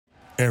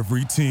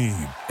Every team,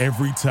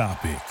 every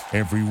topic,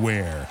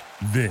 everywhere.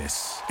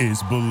 This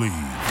is Believe.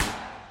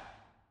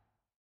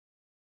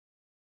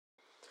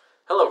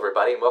 Hello,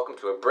 everybody, and welcome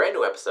to a brand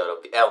new episode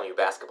of the LMU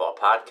Basketball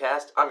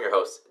Podcast. I'm your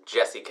host,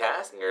 Jesse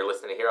Cass, and you're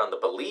listening here on the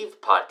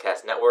Believe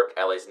Podcast Network,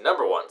 LA's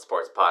 #1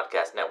 sports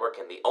podcast network,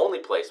 and the only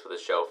place with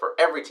a show for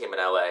every team in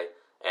LA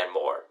and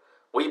more.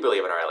 We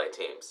believe in our LA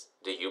teams.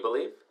 Do you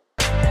believe?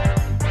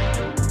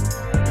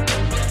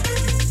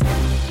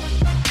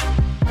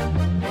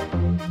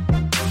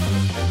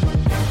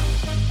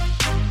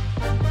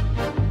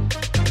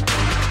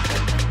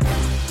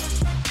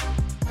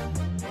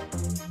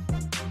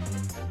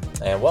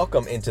 And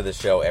welcome into the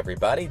show,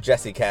 everybody.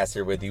 Jesse Cass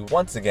here with you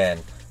once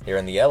again here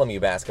in the LMU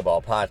Basketball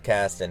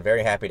Podcast, and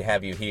very happy to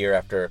have you here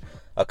after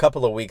a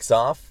couple of weeks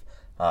off.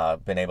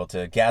 Been able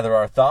to gather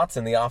our thoughts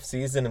in the off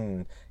season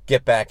and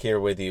get back here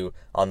with you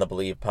on the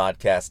Believe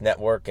Podcast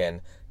Network.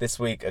 And this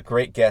week, a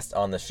great guest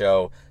on the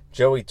show,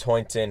 Joey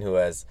Tointon, who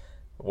has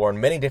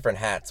worn many different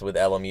hats with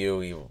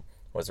LMU. He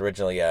was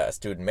originally a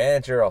student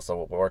manager,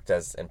 also worked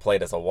as and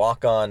played as a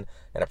walk-on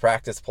and a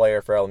practice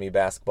player for LMU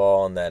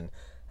basketball, and then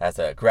as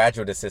a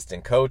graduate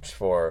assistant coach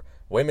for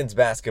women's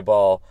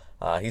basketball.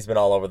 He's been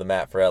all over the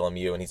map for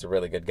LMU, and he's a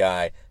really good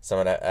guy,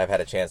 someone I've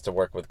had a chance to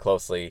work with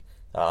closely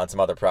on some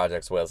other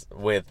projects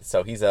with.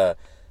 So he's a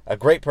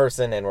great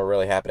person, and we're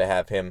really happy to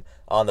have him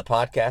on the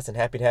podcast, and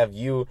happy to have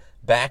you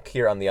back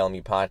here on the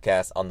LMU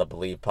Podcast on the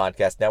Believe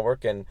Podcast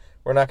Network. And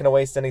we're not going to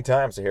waste any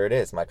time, so here it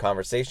is, my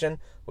conversation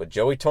with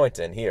Joey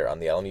Tointon here on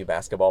the LMU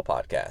Basketball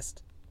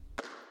Podcast.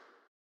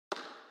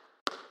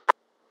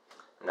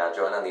 I'm now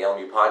joined on the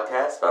LMU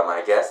Podcast by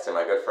my guest and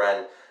my good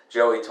friend,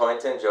 Joey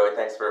Tointon. Joey,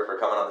 thanks for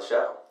coming on the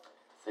show.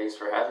 Thanks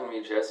for having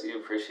me, Jesse.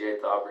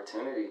 Appreciate the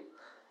opportunity.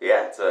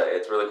 Yeah,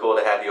 it's really cool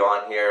to have you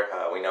on here.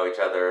 We know each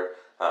other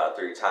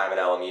through your time at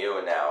LMU,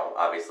 and now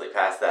obviously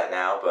past that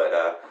now.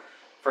 But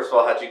first of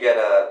all,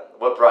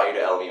 what brought you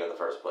to LMU in the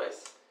first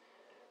place?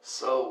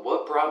 So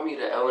what brought me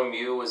to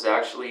LMU was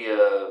actually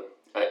a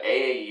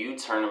AAU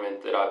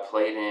tournament that I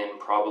played in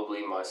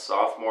probably my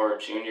sophomore or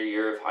junior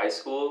year of high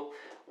school.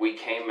 We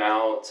came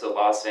out to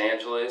Los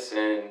Angeles,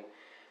 and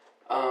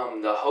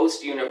the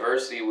host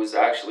university was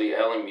actually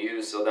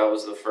LMU, so that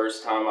was the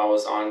first time I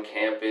was on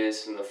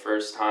campus and the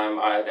first time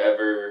I had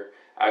ever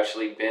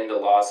actually been to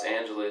Los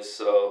Angeles.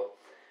 So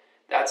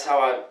that's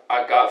how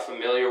I got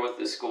familiar with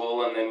the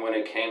school, and then when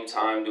it came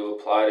time to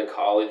apply to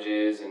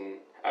colleges and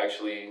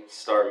actually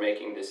start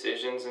making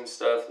decisions and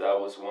stuff, that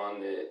was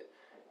one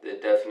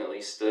that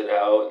definitely stood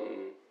out,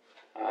 and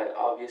I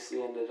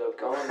obviously ended up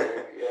going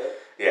there, yeah.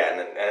 Yeah,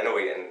 and I know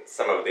and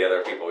some of the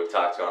other people we've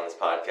talked to on this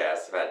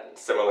podcast have had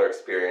similar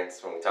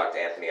experience. When we talked to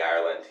Anthony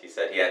Ireland, he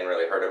said he hadn't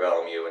really heard of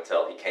LMU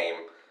until he came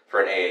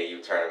for an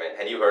AAU tournament.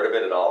 Had you heard of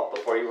it at all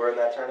before you were in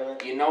that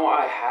tournament? You know,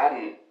 I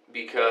hadn't,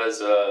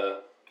 because,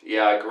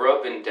 I grew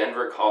up in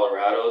Denver,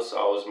 Colorado, so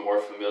I was more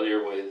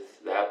familiar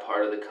with that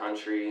part of the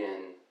country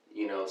and,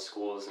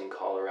 schools in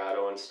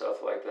Colorado and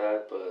stuff like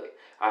that, but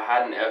I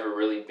hadn't ever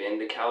really been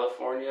to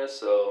California,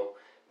 so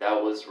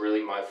that was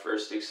really my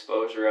first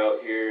exposure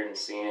out here, and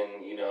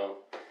seeing,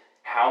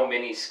 how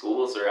many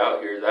schools are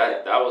out here.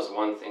 That was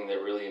one thing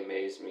that really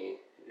amazed me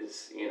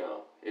is,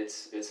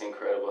 it's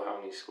incredible how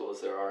many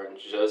schools there are in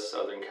just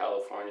Southern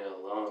California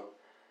alone.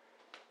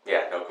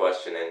 Yeah, no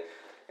question.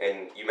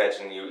 And you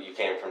mentioned you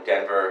came from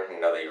Denver,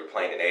 that you were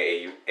playing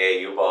in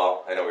AAU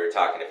ball. I know we were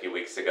talking a few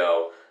weeks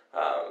ago.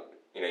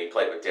 You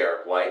played with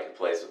Derek White, who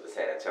plays with the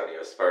San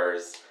Antonio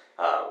Spurs.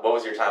 What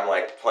was your time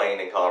like playing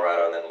in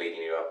Colorado and then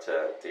leading you up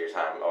to your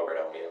time over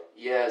at LMU?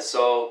 Yeah,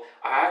 so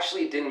I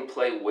actually didn't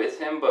play with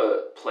him,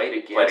 but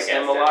played against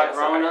him a lot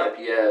growing up.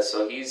 Yeah,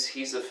 so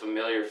he's a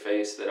familiar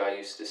face that I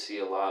used to see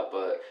a lot,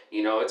 but,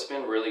 it's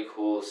been really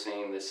cool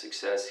seeing the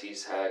success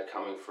he's had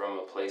coming from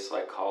a place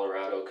like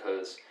Colorado,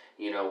 because,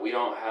 we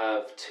don't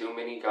have too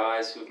many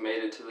guys who've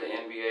made it to the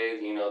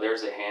NBA.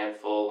 There's a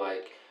handful,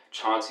 like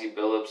Chauncey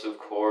Billups, of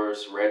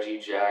course, Reggie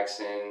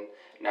Jackson.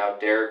 Now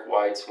Derek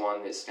White's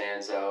one that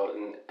stands out,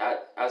 and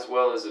as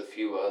well as a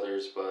few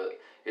others, but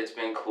it's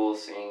been cool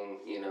seeing,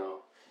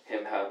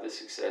 him have the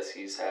success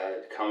he's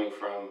had coming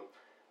from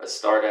a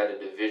start at a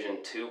Division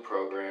II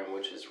program,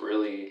 which is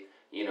really,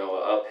 an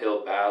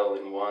uphill battle,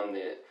 and one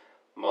that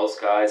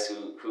most guys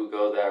who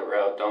go that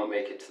route don't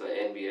make it to the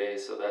NBA,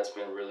 so that's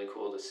been really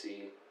cool to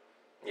see.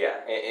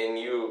 Yeah, and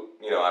you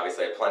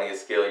obviously had plenty of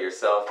skill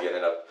yourself. You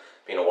ended up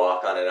being a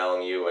walk-on at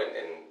LMU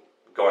and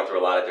going through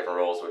a lot of different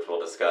roles, which we'll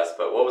discuss.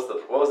 But what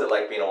was it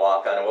like being a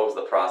walk-on, and what was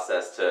the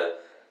process to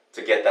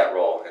get that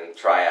role and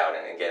try out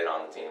and get it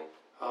on the team?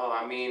 Oh,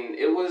 I mean,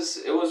 it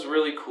was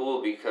really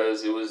cool,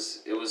 because it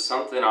was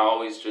something I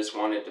always just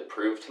wanted to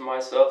prove to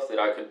myself, that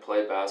I could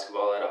play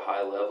basketball at a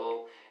high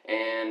level.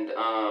 And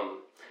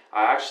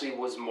I actually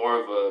was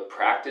more of a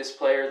practice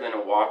player than a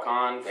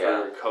walk-on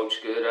for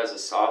Coach Good as a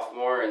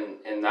sophomore,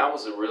 and that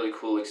was a really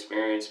cool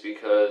experience,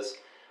 because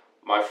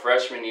my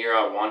freshman year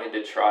I wanted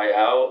to try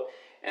out,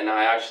 and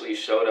I actually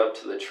showed up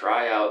to the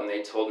tryout, and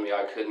they told me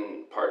I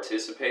couldn't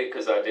participate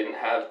because I didn't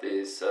have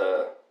this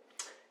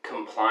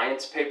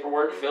compliance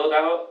paperwork filled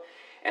out.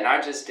 And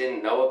I just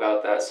didn't know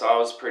about that, so I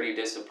was pretty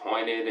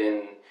disappointed.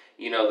 And,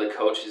 the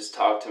coaches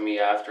talked to me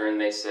after, and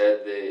they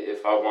said that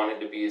if I wanted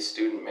to be a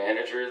student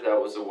manager,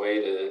 that was a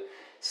way to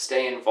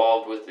stay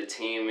involved with the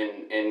team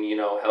and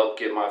help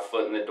get my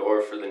foot in the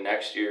door for the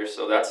next year.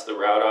 So that's the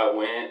route I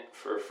went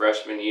for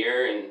freshman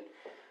year, and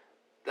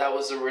that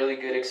was a really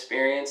good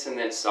experience. And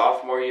then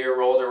sophomore year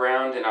rolled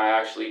around, and I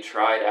actually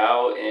tried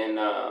out, and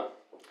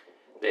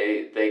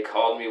they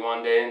called me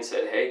one day and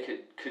said, "Hey,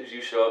 could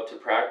you show up to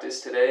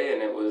practice today?"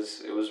 And it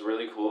was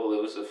really cool.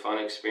 It was a fun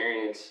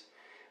experience,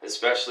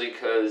 especially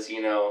because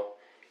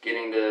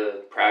getting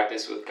to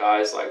practice with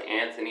guys like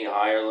Anthony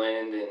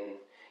Ireland and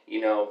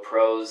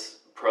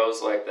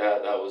pros like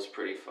that was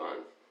pretty fun.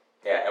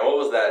 Yeah, and what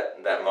was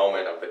that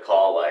moment of the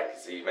call like?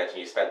 So you mentioned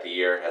you spent the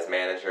year as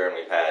manager, and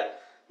we've had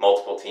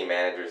multiple team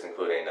managers,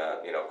 including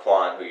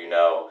Quan, who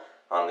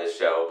on this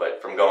show.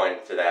 But from going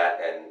to that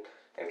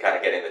and kind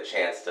of getting the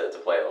chance to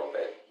play a little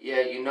bit. Yeah,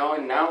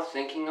 and now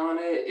thinking on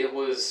it, it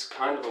was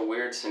kind of a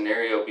weird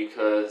scenario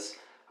because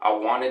I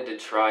wanted to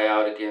try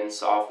out again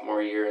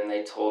sophomore year, and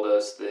they told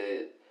us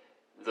that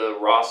the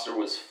roster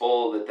was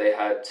full, that they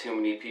had too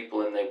many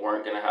people and they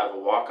weren't going to have a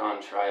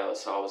walk-on tryout.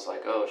 So I was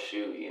like, oh,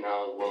 shoot,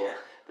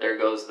 there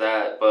goes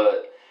that.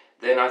 But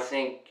then I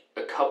think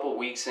a couple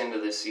weeks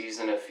into the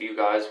season, a few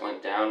guys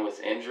went down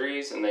with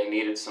injuries and they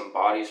needed some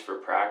bodies for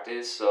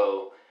practice.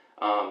 So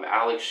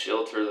Alex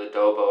Schilter, the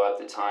Dobo at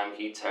the time,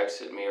 he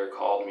texted me or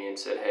called me and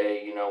said,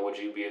 hey, would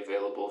you be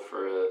available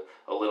for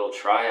a little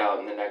tryout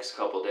in the next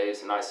couple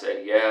days? And I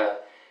said, yeah.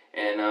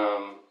 And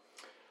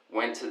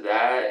went to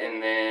that,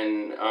 and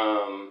then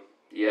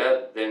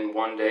then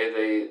one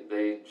day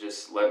they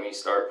just let me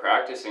start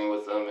practicing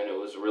with them, and it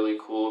was really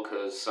cool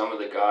because some of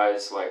the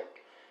guys like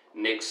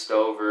Nick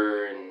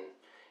Stover and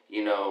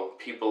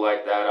people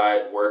like that I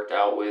had worked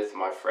out with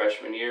my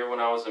freshman year when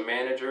I was a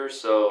manager.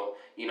 So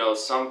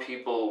some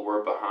people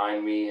were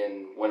behind me,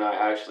 and when I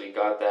actually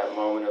got that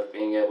moment of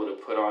being able to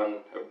put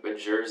on a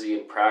jersey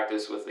and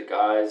practice with the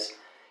guys,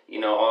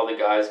 all the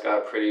guys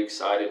got pretty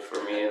excited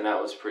for me, and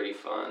that was pretty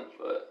fun.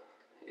 But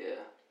yeah.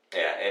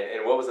 Yeah,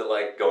 and what was it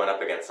like going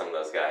up against some of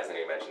those guys? And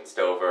you mentioned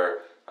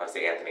Stover,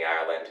 obviously Anthony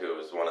Ireland, who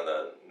was one of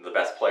the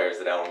best players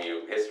in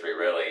LMU history,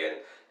 really, and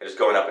just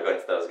going up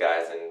against those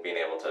guys and being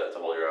able to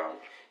hold your own.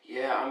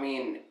 Yeah, I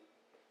mean,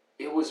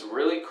 it was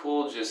really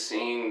cool just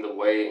seeing the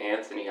way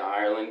Anthony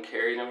Ireland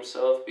carried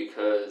himself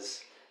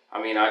because,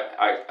 I mean,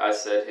 I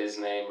said his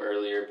name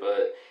earlier,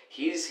 but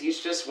he's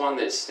just one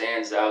that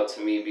stands out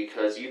to me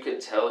because you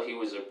could tell he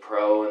was a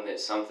pro and that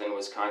something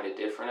was kind of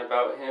different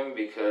about him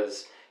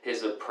because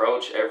his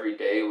approach every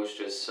day was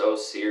just so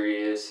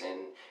serious, and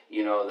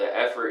the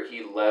effort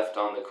he left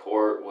on the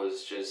court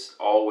was just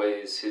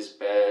always his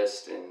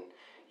best, and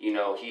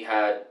he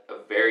had a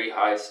very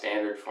high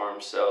standard for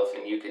himself,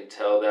 and you could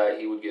tell that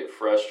he would get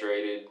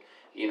frustrated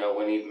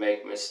when he'd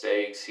make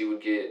mistakes. He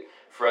would get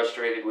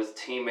frustrated with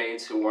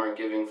teammates who weren't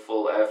giving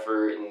full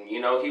effort, and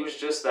he was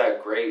just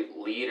that great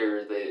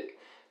leader that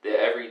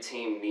every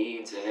team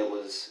needs, and it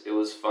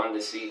was fun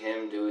to see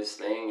him do his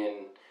thing.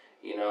 And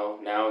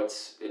now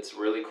it's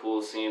really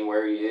cool seeing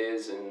where he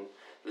is and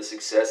the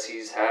success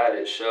he's had.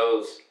 It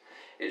shows,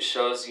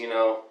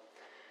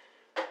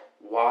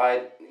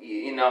 why,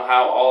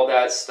 how all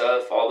that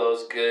stuff, all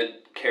those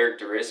good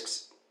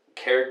characteristics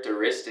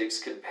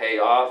could pay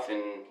off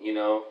and,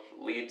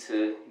 lead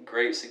to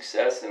great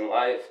success in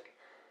life.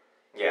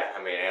 Yeah,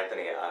 I mean,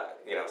 Anthony,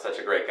 such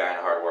a great guy and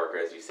a hard worker,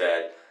 as you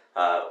said.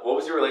 What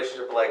was your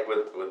relationship like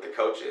with the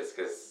coaches?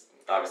 Because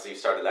obviously you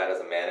started that as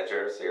a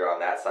manager, so you're on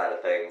that side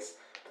of things.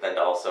 Then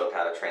to also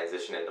kind of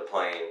transition into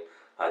playing.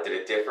 Did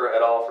it differ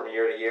at all from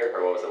year to year,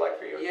 or what was it like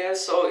for you? Yeah,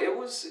 so it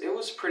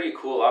was pretty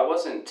cool. I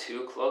wasn't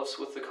too close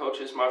with the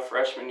coaches my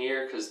freshman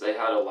year because they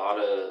had a lot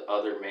of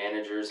other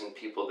managers and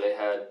people they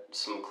had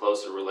some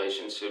closer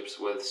relationships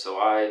with. So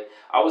I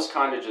was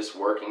kind of just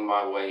working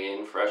my way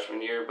in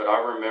freshman year, but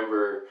I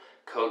remember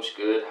Coach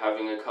Good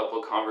having a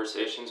couple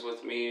conversations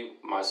with me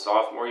my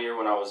sophomore year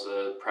when I was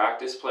a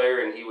practice player,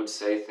 and he would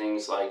say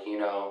things like,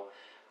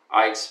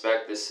 I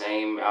expect the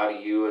same out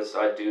of you as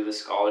I do the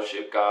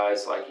scholarship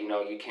guys. Like,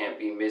 you can't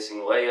be missing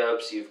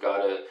layups. You've got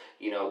to,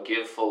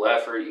 give full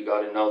effort. You got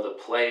to know the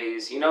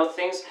plays.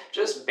 Things,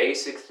 just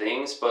basic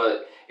things.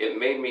 But it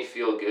made me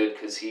feel good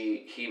because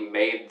he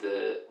made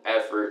the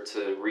effort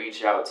to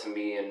reach out to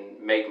me and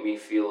make me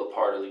feel a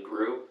part of the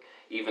group,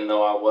 even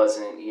though I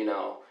wasn't,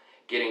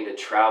 getting to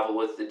travel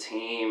with the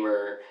team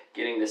or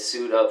getting to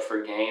suit up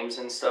for games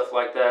and stuff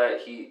like that.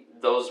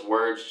 Those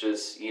words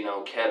just,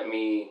 kept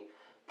me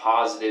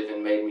positive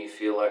and made me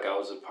feel like I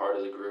was a part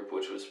of the group,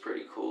 which was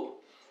pretty cool.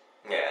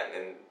 Yeah,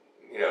 and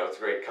it's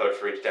great. Coach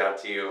reached out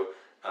to you.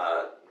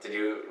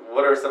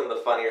 What are some of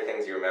the funnier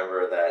things you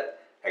remember that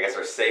I guess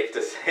are safe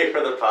to say for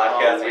the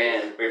podcast? Oh,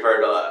 man. We've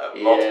heard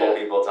multiple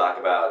people talk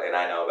about, and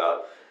I know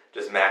about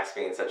just Max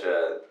being such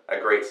a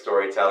great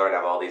storyteller and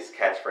have all these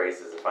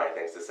catchphrases and funny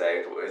things to say.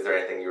 Is there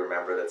anything you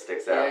remember that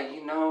sticks out?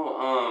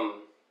 Yeah,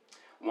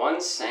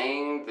 one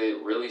saying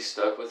that really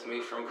stuck with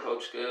me from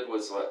Coach Good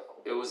was like,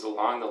 it was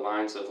along the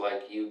lines of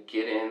like, you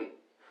get in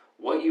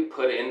what you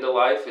put into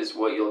life is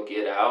what you'll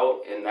get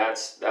out, and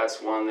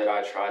that's one that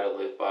I try to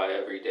live by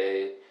every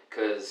day,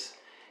 because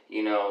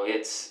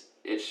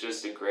it's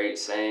just a great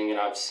saying, and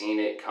I've seen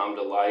it come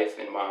to life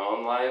in my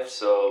own life,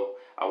 so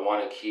I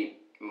want to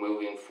keep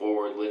moving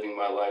forward, living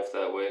my life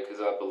that way,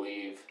 because I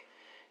believe,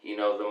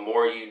 the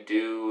more you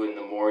do and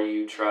the more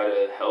you try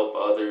to help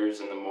others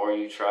and the more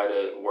you try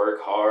to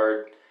work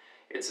hard,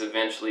 it's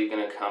eventually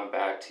going to come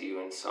back to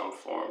you in some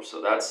form.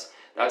 So that's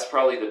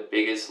probably the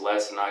biggest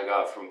lesson I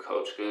got from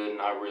Coach Good,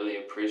 and I really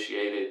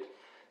appreciated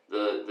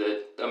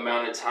the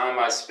amount of time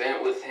I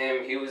spent with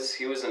him. He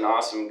was an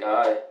awesome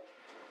guy.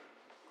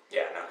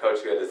 Yeah, no,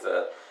 Coach Good is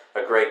a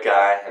great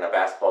guy and a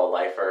basketball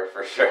lifer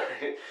for sure.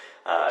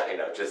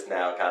 Just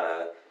now kind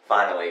of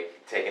finally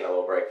taking a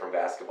little break from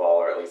basketball,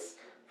 or at least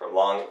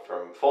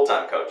from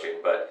full-time coaching.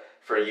 But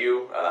for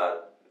you,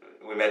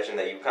 we mentioned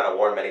that you've kind of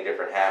worn many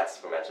different hats.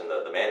 We mentioned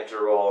the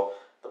manager role,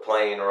 the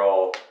playing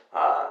role.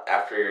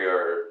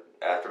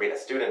 After being a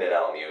student at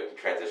LMU, you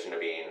transitioned to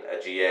being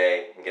a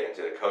GA and get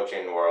into the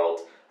coaching world.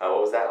 What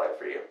was that like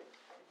for you?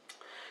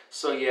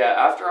 So yeah,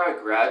 after I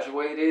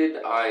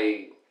graduated,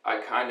 I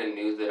kind of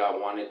knew that I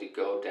wanted to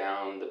go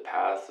down the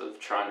path of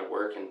trying to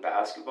work in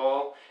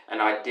basketball,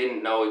 and I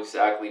didn't know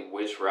exactly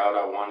which route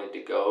I wanted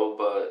to go,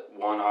 but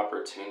one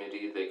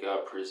opportunity that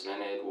got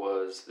presented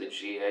was the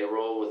GA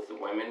role with the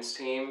women's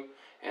team,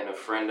 and a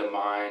friend of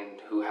mine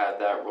who had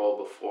that role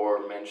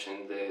before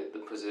mentioned that the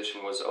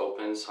position was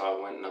open, so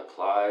I went and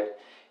applied,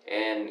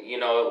 and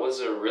it was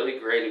a really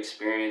great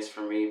experience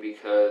for me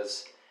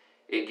because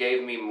it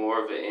gave me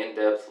more of an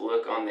in-depth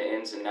look on the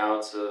ins and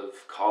outs of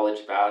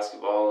college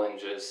basketball and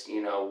just,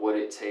 what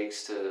it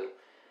takes to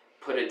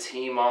put a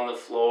team on the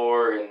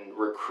floor and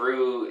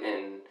recruit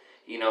and,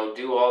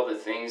 do all the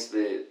things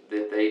that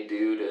they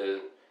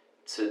do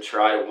to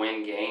try to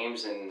win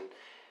games. And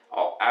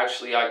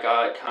actually, I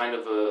got kind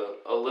of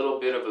a little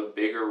bit of a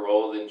bigger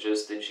role than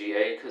just the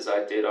GA because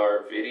I did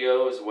our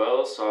video as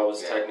well. So I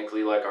was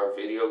technically like our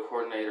video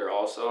coordinator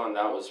also, and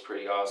that was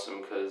pretty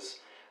awesome because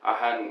I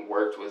hadn't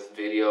worked with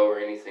video or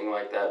anything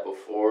like that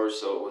before,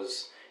 so it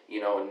was,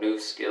 a new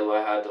skill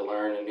I had to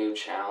learn, a new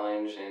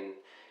challenge, and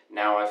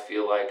now I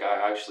feel like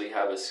I actually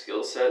have a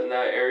skill set in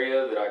that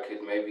area that I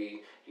could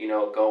maybe,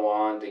 go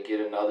on to get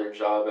another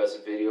job as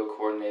a video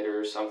coordinator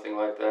or something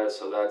like that,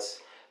 so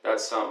that's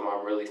something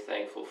I'm really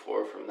thankful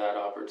for from that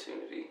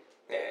opportunity.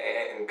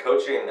 Yeah, and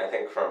coaching, I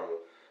think from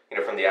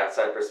the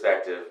outside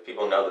perspective,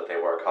 people know that they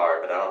work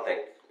hard, but I don't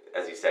think,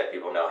 as you said,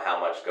 people know how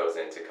much goes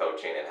into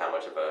coaching and how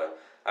much of a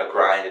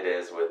grind it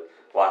is with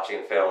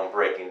watching film,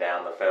 breaking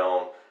down the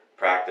film,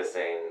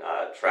 practicing,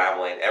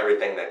 traveling,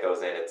 everything that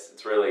goes in.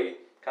 It's really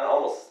kind of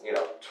almost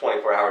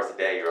 24 hours a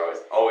day. You're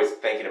always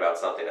thinking about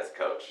something as a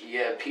coach.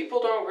 Yeah,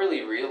 people don't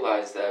really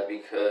realize that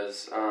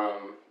because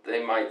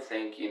they might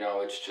think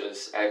it's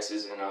just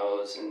X's and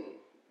O's and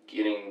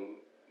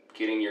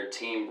getting your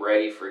team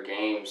ready for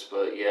games,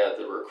 but yeah,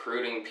 the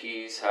recruiting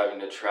piece, having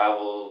to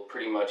travel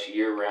pretty much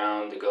year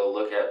round to go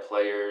look at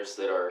players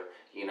that are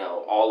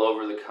all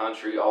over the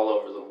country, all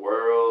over the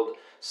world.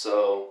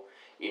 So,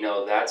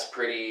 that's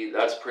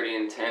pretty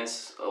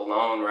intense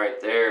alone right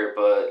there.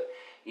 But,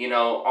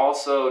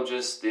 also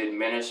just the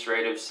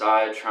administrative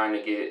side, trying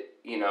to get,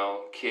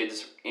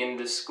 kids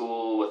into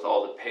school with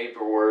all the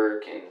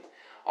paperwork and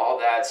all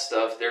that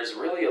stuff. There's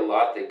really a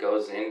lot that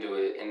goes into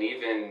it. And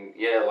even,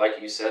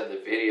 like you said,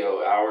 the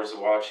video, hours of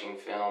watching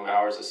film,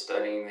 hours of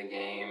studying the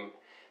game.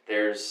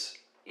 There's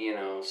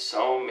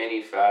so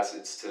many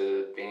facets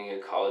to being a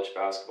college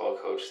basketball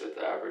coach that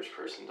the average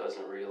person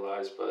doesn't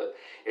realize, but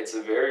it's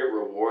a very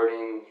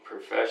rewarding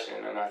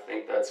profession, and I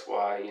think that's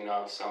why,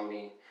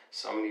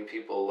 so many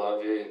people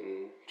love it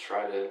and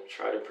try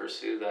to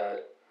pursue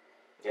that.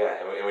 Yeah,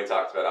 and we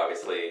talked about,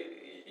 obviously,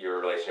 your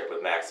relationship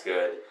with Max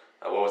Good.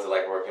 What was it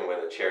like working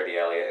with Charity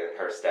Elliott and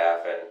her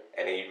staff?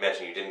 And you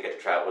mentioned you didn't get to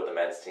travel with the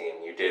men's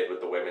team. You did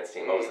with the women's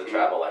team. What was the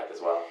travel like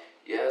as well?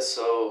 Yeah,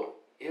 so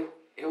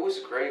it was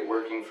great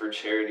working for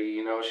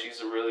Charity.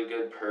 She's a really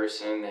good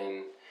person,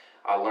 and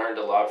I learned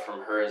a lot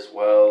from her as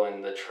well.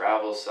 And the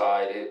travel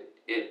side,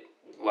 it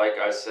like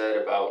I said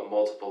about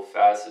multiple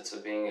facets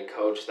of being a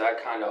coach,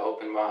 that kind of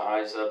opened my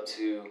eyes up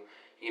to,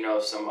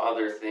 some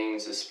other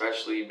things,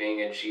 especially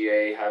being a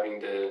GA, having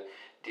to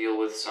deal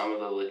with some of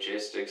the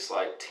logistics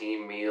like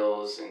team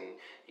meals and,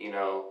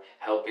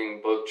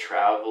 helping book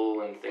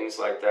travel and things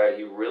like that.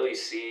 You really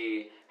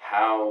see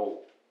how,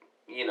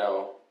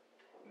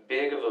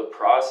 big of a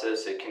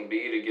process it can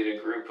be to get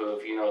a group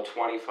of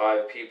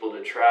 25 people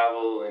to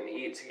travel and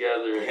eat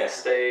together and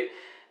stay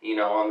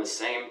on the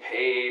same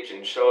page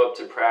and show up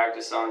to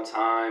practice on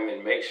time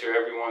and make sure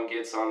everyone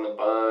gets on the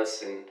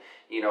bus, and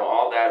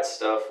all that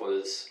stuff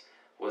was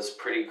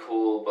pretty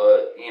cool.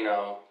 But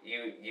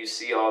you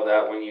see all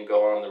that when you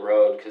go on the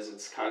road, because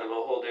it's kind of a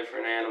whole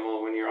different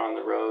animal when you're on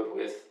the road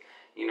with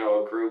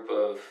a group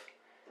of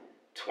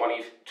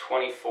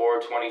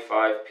 24,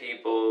 25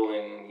 people,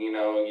 and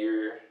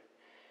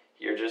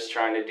you're just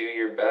trying to do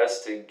your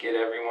best to get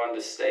everyone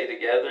to stay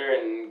together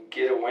and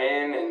get a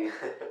win, and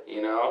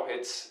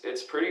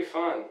it's pretty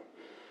fun.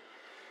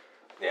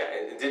 Yeah,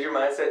 and did your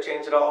mindset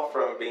change at all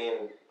from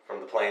being from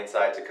the playing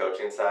side to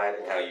coaching side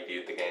and how you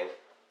viewed the game?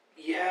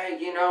 Yeah,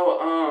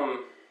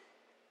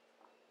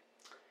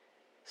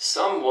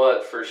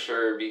 somewhat for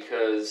sure,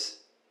 because,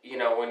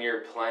 when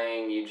you're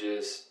playing,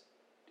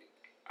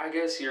 I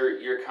guess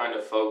you're kind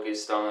of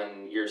focused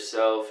on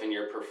yourself and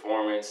your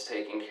performance,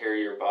 taking care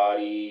of your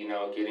body,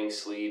 getting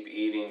sleep,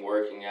 eating,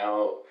 working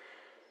out,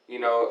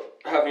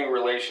 having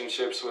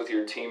relationships with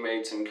your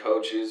teammates and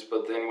coaches.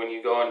 But then when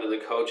you go into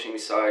the coaching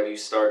side, you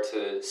start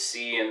to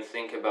see and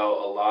think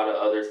about a lot of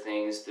other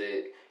things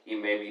that you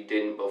maybe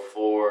didn't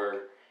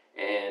before.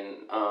 And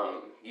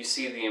you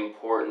see the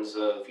importance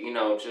of,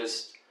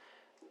 just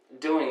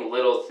doing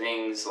little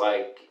things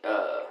like,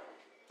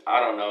 I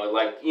don't know,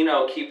 like,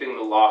 keeping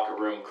the locker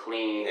room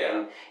clean,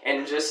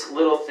 and just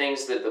little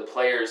things that the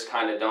players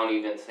kind of don't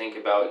even think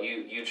about.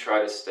 You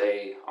try to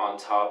stay on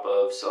top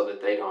of so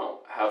that they don't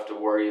have to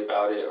worry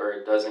about it or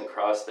it doesn't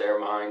cross their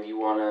mind. You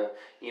want to,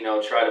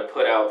 try to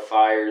put out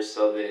fires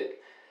so that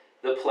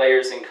the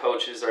players and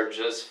coaches are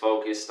just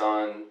focused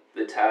on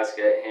the task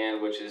at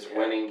hand, which is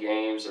winning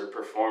games or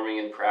performing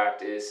in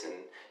practice and,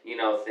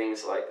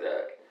 things like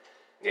that.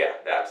 Yeah,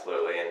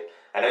 absolutely. And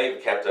I know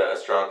you've kept a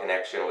strong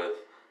connection with,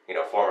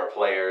 former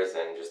players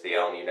and just the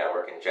LMU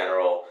network in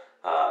general.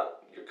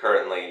 You're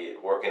currently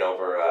working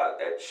over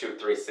at Shoot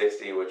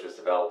 360, which was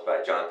developed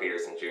by John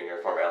Peterson Jr.,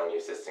 former LMU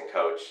assistant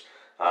coach.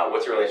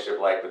 What's your relationship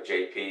like with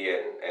JP,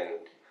 and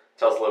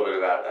tell us a little bit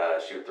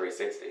about Shoot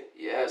 360?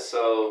 Yeah,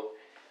 so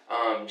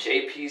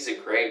JP's a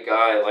great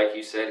guy. Like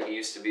you said, he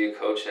used to be a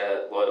coach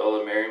at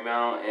Loyola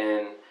Marymount,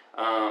 and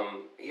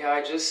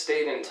I just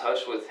stayed in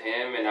touch with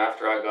him. And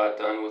after I got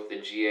done with the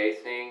GA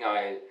thing,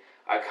 I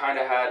kind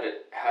of had an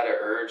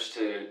urge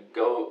to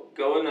go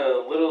in a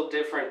little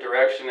different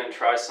direction and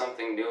try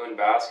something new in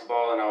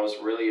basketball, and I was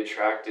really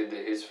attracted to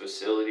his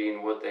facility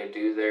and what they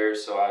do there.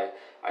 So I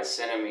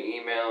sent him an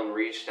email and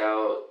reached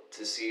out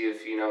to see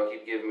if he'd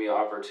give me an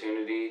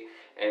opportunity,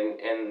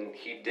 and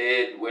he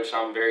did, which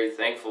I'm very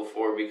thankful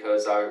for,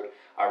 because I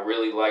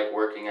really like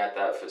working at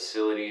that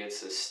facility.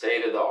 It's a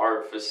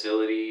state-of-the-art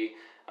facility.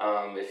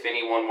 If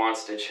anyone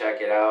wants to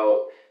check it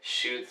out,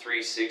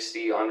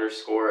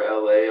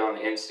 shoot360_LA on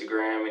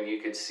Instagram, and you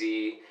could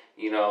see,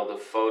 the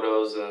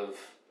photos of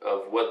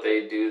what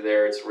they do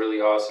there. It's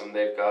really awesome.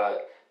 They've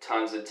got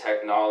tons of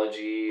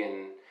technology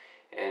and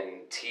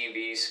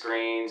TV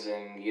screens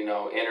and,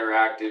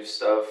 interactive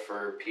stuff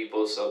for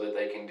people so that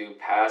they can do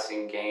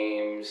passing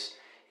games,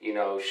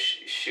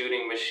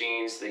 shooting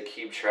machines that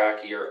keep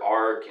track of your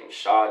arc and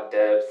shot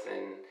depth,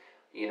 and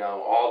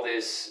all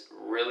this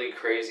really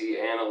crazy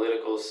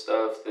analytical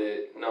stuff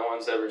that no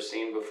one's ever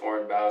seen before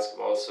in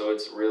basketball. So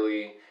it's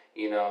really,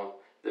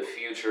 the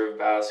future of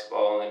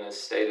basketball and a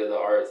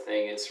state-of-the-art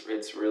thing.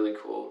 It's really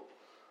cool.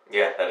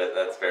 Yeah,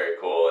 that's very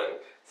cool, and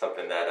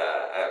something that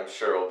I'm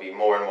sure will be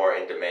more and more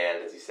in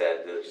demand, as you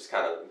said. Just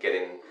kind of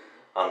getting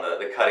on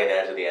the cutting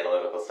edge of the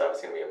analytical stuff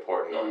is going to be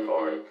important going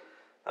forward.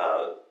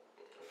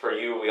 For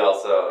you,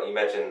 you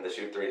mentioned the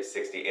Shoot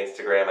 360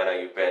 Instagram. I know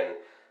you've been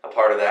a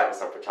part of that with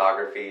some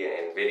photography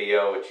and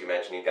video, which you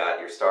mentioned you got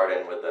your start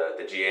in with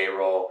the GA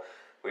role.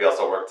 We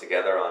also worked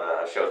together on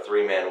a show,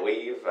 3-Man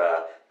Weave,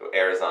 who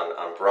airs on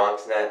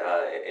BronxNet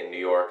in New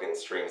York and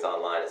streams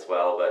online as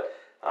well. But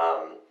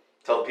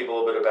tell the people a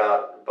little bit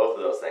about both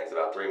of those things,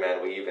 about 3-Man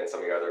Weave and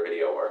some of your other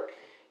video work.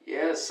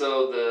 Yeah,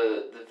 so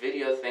the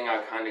video thing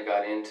I kind of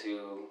got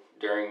into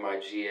during my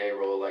GA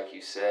role, like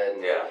you said.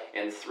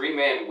 And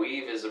 3-Man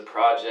Weave is a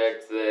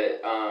project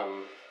that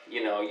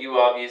you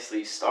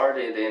obviously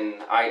started,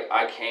 and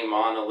I came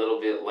on a little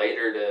bit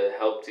later to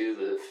help do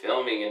the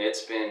filming, and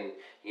it's been,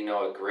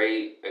 a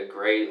great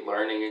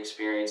learning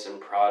experience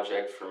and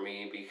project for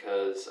me,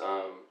 because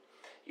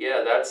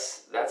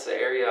that's the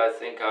area I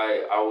think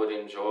I would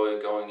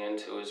enjoy going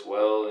into as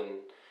well.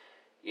 And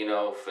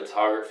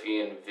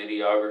photography and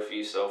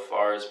videography so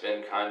far has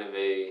been kind of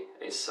a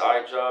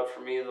side job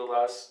for me the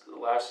last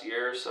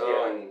year or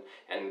so,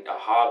 and a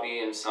hobby,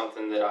 and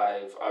something that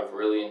I've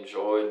really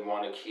enjoyed and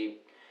want to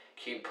keep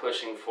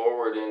pushing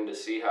forward in to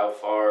see how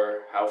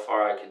far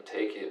I could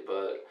take it.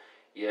 But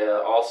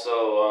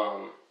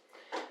also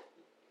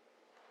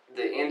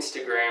the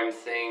Instagram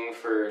thing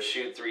for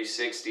Shoot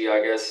 360,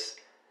 I guess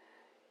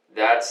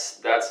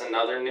that's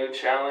another new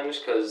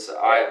challenge, because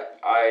I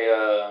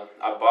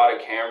bought a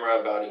camera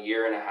about a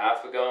year and a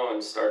half ago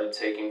and started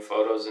taking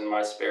photos in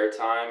my spare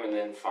time, and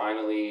then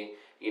finally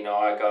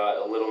I got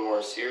a little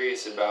more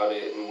serious about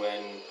it. And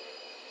when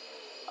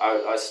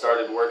I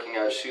started working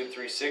at Shoot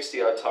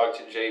 360, I talked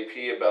to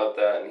JP about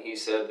that, and he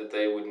said that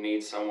they would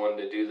need someone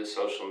to do the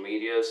social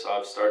media. So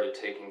I've started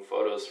taking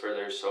photos for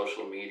their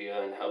social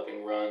media and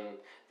helping run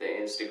the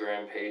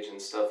Instagram page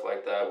and stuff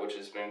like that, which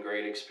has been a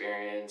great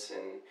experience,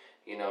 and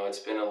it's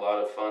been a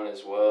lot of fun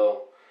as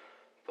well.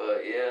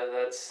 But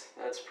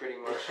that's pretty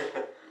much.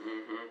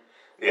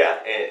 Yeah,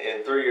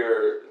 and through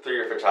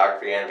your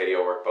photography and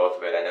video work, both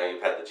of it, I know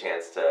you've had the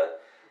chance to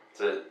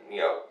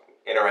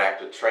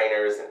interact with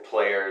trainers and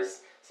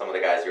players, some of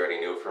the guys you already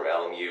knew from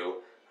LMU.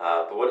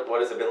 But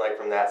what has it been like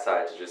from that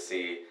side to just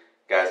see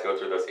guys go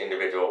through those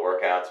individual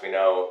workouts. We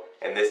know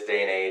in this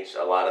day and age,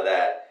 a lot of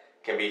that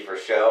can be for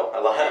show,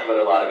 but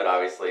a lot of it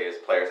obviously is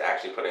players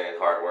actually putting in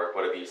hard work.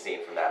 What have you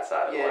seen from that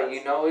side of the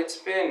lens?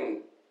 Yeah,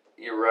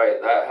 you're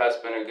right, that has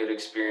been a good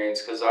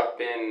experience because I've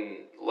been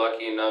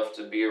lucky enough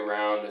to be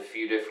around a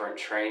few different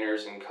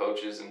trainers and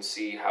coaches and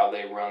see how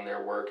they run their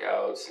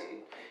workouts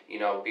and,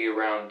 be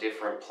around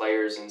different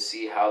players and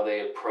see how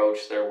they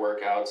approach their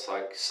workouts.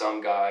 Like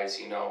some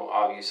guys,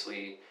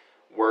 obviously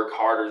work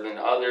harder than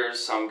others.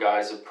 Some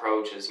guys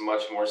approach is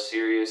much more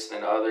serious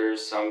than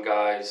others. Some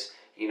guys,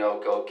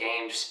 go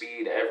game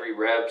speed every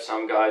rep.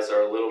 Some guys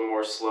are a little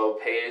more slow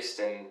paced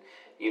and,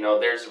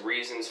 there's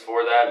reasons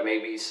for that.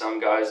 Maybe some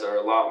guys are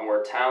a lot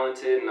more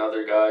talented and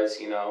other guys,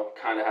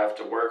 kind of have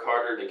to work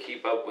harder to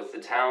keep up with the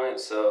talent.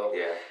 So,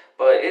 yeah.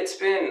 But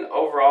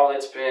overall,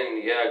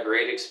 a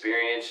great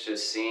experience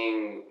just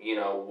seeing,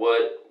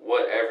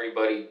 what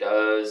everybody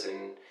does,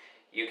 and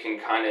you can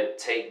kind of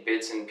take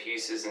bits and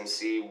pieces and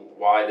see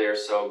why they're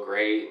so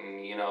great,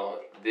 and,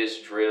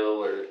 this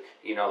drill or,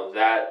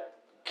 that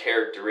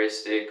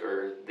characteristic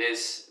or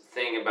this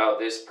thing about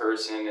this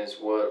person is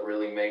what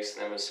really makes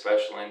them a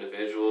special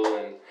individual.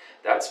 And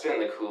that's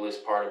been the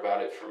coolest part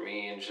about it for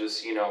me, and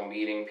just,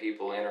 meeting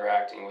people,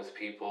 interacting with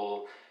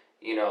people,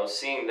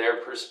 seeing their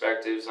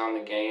perspectives on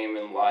the game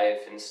and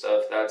life and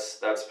stuff.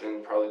 That's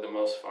been probably the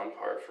most fun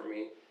part for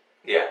me.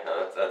 Yeah,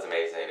 no, that's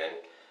amazing. And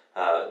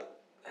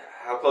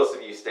how close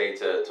have you stayed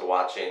to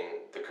watching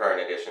the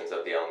current editions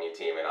of the LMU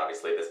team? And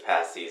obviously this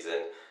past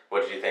season,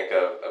 what did you think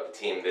of the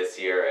team this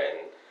year?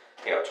 And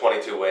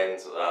 22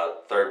 wins,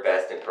 third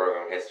best in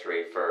program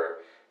history for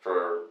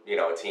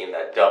a team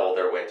that doubled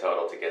their win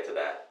total to get to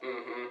that.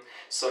 Mm-hmm.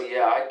 So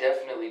yeah, I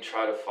definitely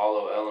try to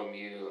follow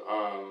LMU.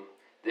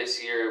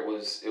 This year it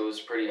was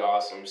pretty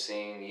awesome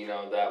seeing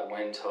that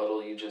win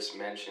total you just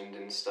mentioned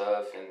and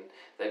stuff, and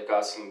they've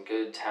got some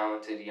good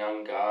talented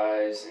young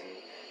guys,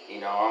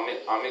 and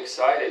I'm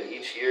excited.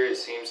 Each year it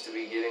seems to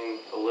be getting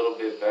a little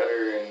bit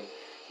better, and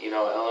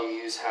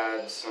LMU's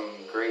had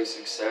some great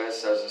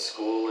success as a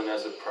school and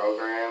as a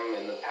program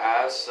in the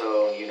past,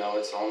 so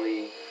it's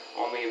only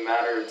a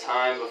matter of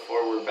time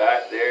before we're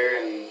back there.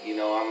 And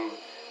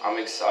I'm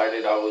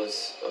excited. I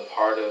was a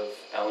part of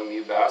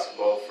LMU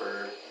basketball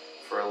for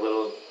a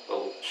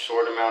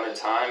short amount of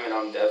time, and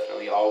I'm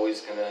definitely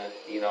always gonna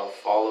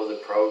follow the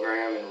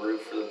program and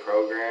root for the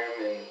program,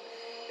 and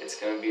it's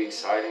gonna be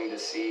exciting to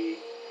see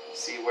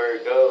where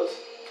it goes.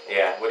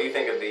 Yeah, what do you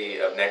think of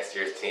next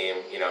year's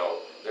team?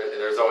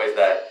 There's always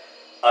that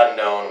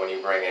unknown when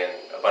you bring in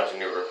a bunch of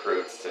new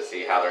recruits to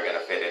see how they're going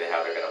to fit in and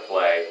how they're going to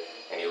play,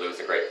 and you lose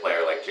a great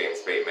player like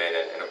James Bateman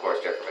and of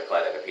course Jeffrey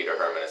McClendon and Peter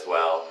Herman as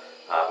well.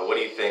 But what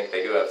do you think?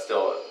 They do have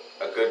still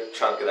a good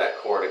chunk of that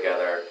core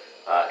together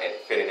and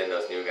fitting in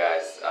those new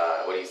guys.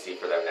 What do you see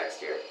for them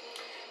next year?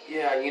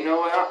 Yeah,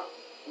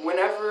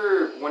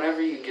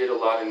 whenever you get a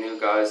lot of new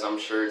guys, I'm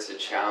sure it's a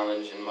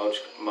challenge, and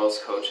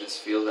most coaches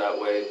feel that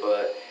way.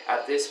 But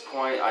at this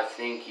point, I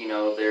think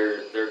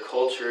their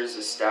culture is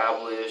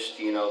established.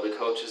 The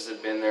coaches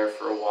have been there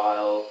for a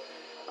while.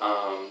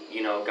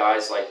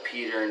 Guys like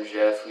Peter and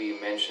Jeff, who you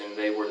mentioned,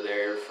 they were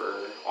there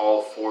for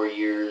all 4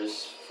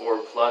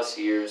 plus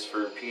years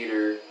for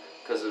Peter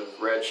because of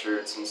red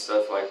shirts and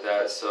stuff like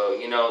that. So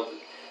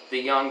the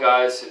young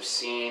guys have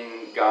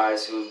seen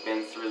guys who have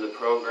been through the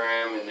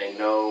program, and they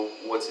know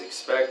what's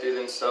expected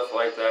and stuff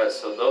like that.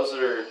 So those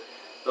are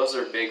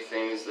big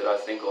things that I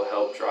think will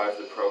help drive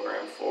the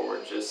program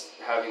forward, just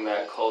having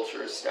that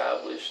culture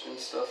established and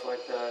stuff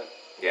like that.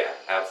 Yeah,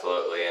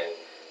 absolutely.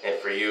 And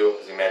for you,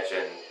 as you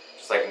mentioned,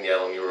 just like in the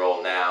LMU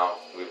role now,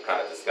 we've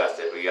kind of discussed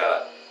it, we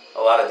got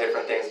a lot of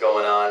different things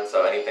going on.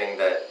 So anything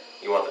that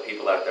you want the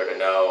people out there to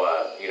know,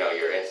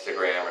 your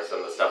Instagram or some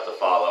of the stuff to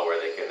follow where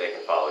they can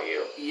follow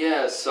you?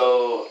 Yeah,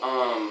 so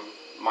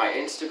my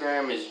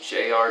Instagram is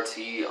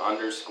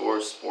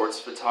JRT_sports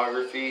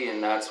photography,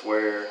 and that's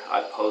where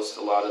I post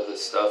a lot of the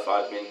stuff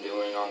I've been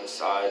doing on the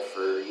side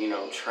for,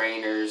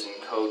 trainers and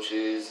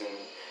coaches, and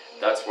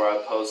that's where I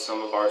post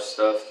some of our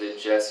stuff that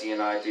Jesse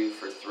and I do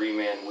for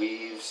 3-Man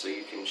Weave, so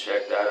you can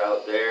check that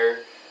out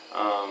there.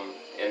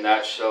 And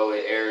that show,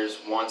 it airs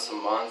once a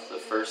month, the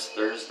first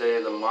Thursday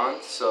of the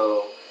month,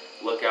 so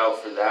look out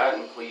for that,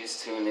 and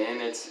please tune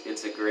in.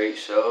 It's a great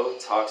show.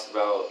 It talks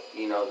about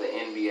the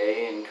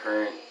NBA and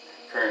current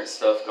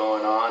stuff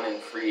going on,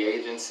 and free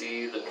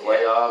agency, the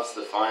playoffs,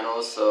 the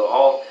finals, so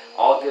all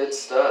good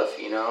stuff,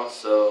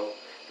 so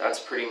that's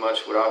pretty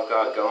much what I've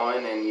got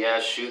going. And yeah,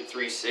 Shoot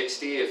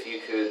 360, if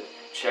you could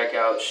check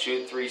out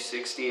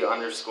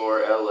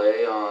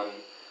Shoot360_LA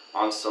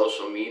on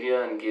social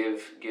media and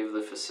give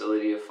the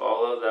facility a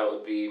follow, that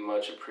would be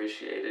much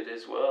appreciated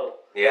as well.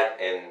 Yeah,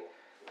 and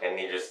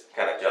you just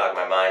kind of jogged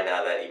my mind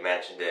now that you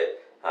mentioned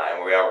it.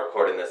 And we are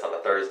recording this on a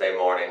Thursday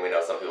morning. We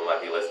know some people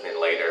might be listening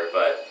later,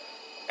 but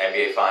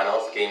NBA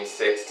Finals, Game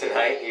 6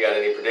 tonight. You got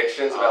any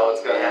predictions about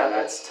what's going to happen?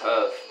 That's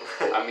tough.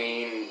 I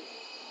mean,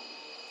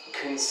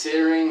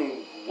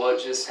 considering what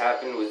just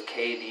happened with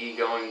KD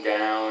going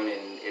down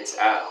and it's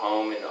at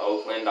home in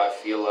Oakland, I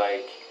feel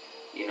like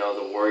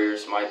the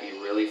Warriors might be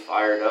really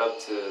fired up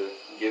to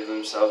give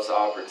themselves the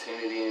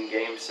opportunity in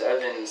Game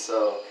 7.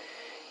 So,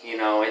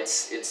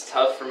 it's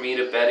tough for me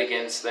to bet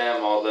against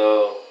them,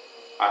 although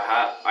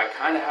I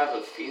kind of have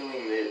a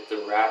feeling that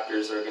the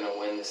Raptors are going to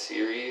win the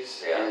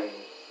series. Yeah. And,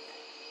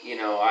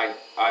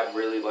 I'd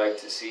really like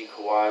to see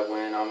Kawhi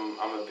win.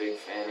 I'm a big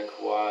fan of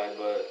Kawhi,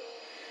 but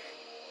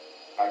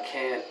I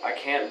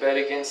can't bet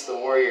against the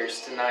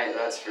Warriors tonight,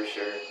 that's for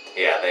sure.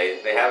 Yeah,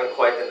 they haven't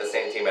quite been the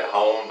same team at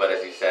home, but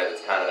as you said,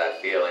 it's kind of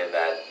that feeling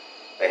that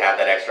they have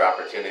that extra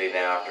opportunity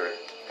now after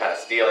kind of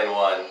stealing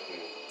one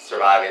and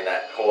surviving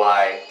that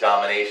Kawhi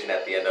domination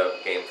at the end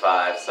of Game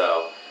 5.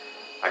 So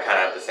I kind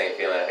of have the same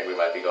feeling. I think we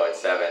might be going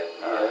 7.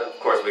 Of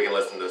course, we can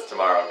listen to this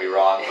tomorrow and be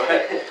wrong,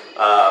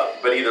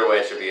 but either way,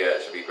 it should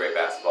be great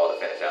basketball to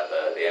finish out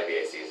the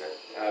NBA season.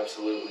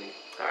 Absolutely.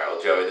 All right,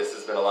 well, Joey, this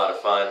has been a lot of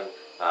fun.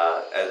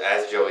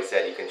 As Joey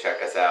said, you can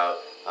check us out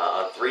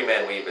on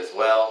 3-Man Weave as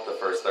well, the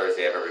first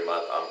Thursday of every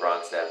month on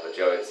BronxNet. But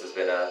Joey, this has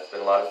been a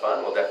lot of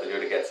fun. We'll definitely do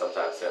it again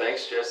sometime soon.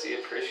 Thanks, Jesse.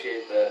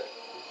 Appreciate that.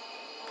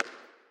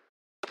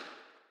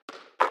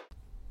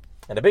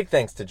 And a big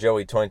thanks to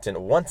Joey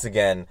Tointon once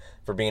again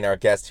for being our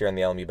guest here on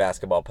the LMU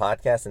Basketball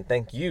Podcast. And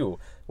thank you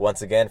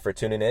once again for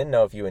tuning in.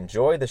 Now, if you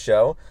enjoy the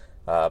show,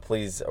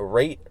 please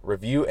rate,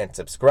 review, and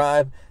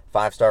subscribe.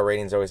 5-star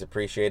ratings are always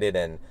appreciated,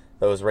 and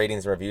those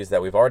ratings and reviews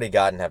that we've already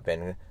gotten have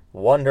been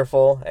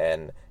wonderful,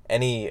 and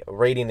any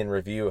rating and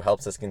review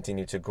helps us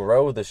continue to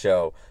grow the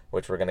show,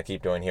 which we're going to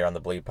keep doing here on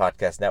the Believe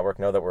Podcast Network.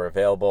 Know that we're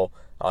available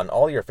on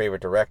all your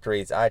favorite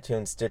directories: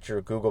 iTunes,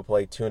 Stitcher, Google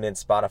Play, TuneIn,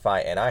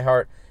 Spotify, and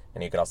iHeart.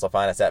 And you can also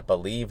find us at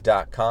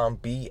Believe.com,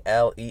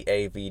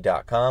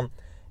 BLEAV.com,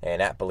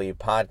 and at Believe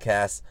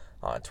Podcasts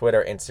on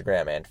Twitter,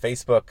 Instagram, and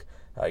Facebook.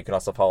 You can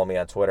also follow me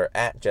on Twitter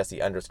at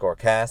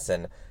Jesse_Cass.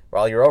 And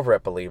while you're over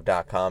at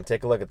Believe.com,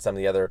 take a look at some of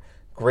the other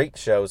great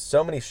shows,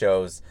 so many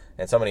shows,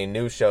 and so many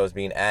new shows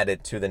being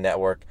added to the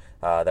network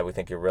that we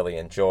think you'll really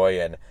enjoy.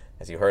 And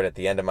as you heard at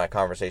the end of my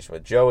conversation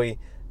with Joey,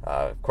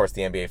 of course,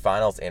 the NBA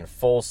Finals in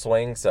full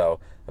swing. So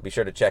be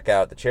sure to check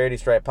out the Charity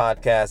Stripe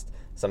podcast,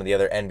 some of the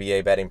other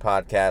NBA betting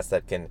podcasts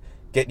that can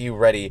get you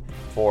ready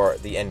for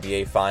the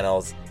NBA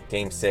Finals,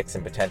 Game 6,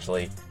 and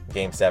potentially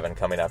Game 7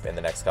 coming up in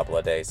the next couple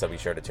of days. So be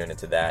sure to tune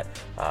into that.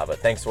 But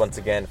thanks once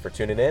again for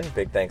tuning in.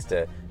 Big thanks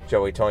to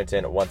Joey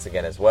Tointon once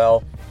again as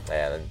well.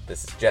 And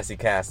this is Jesse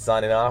Cass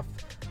signing off.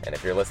 And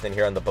if you're listening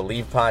here on the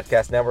Believe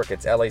Podcast Network,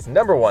 it's LA's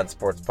 #1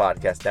 sports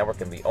podcast network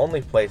and the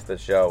only place to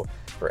show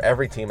for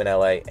every team in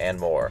LA and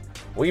more.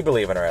 We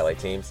believe in our LA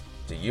teams.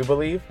 Do you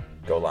believe?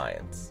 Go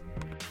Lions.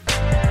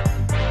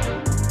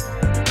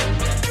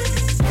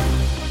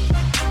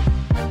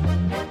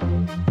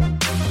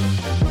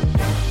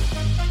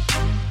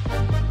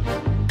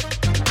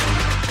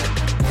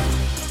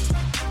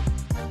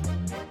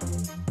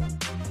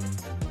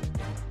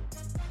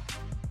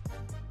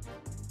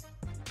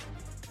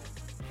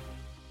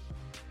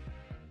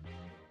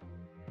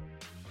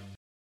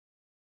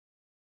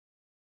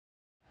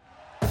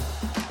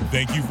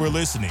 Thank you for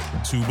listening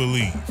to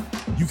Believe.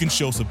 You can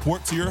show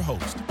support to your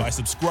host by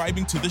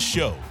subscribing to the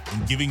show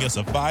and giving us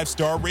a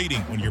 5-star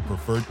rating on your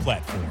preferred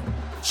platform.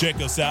 Check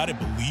us out at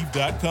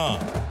Believe.com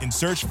and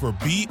search for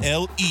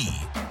BLEAV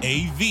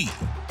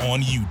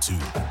on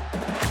YouTube.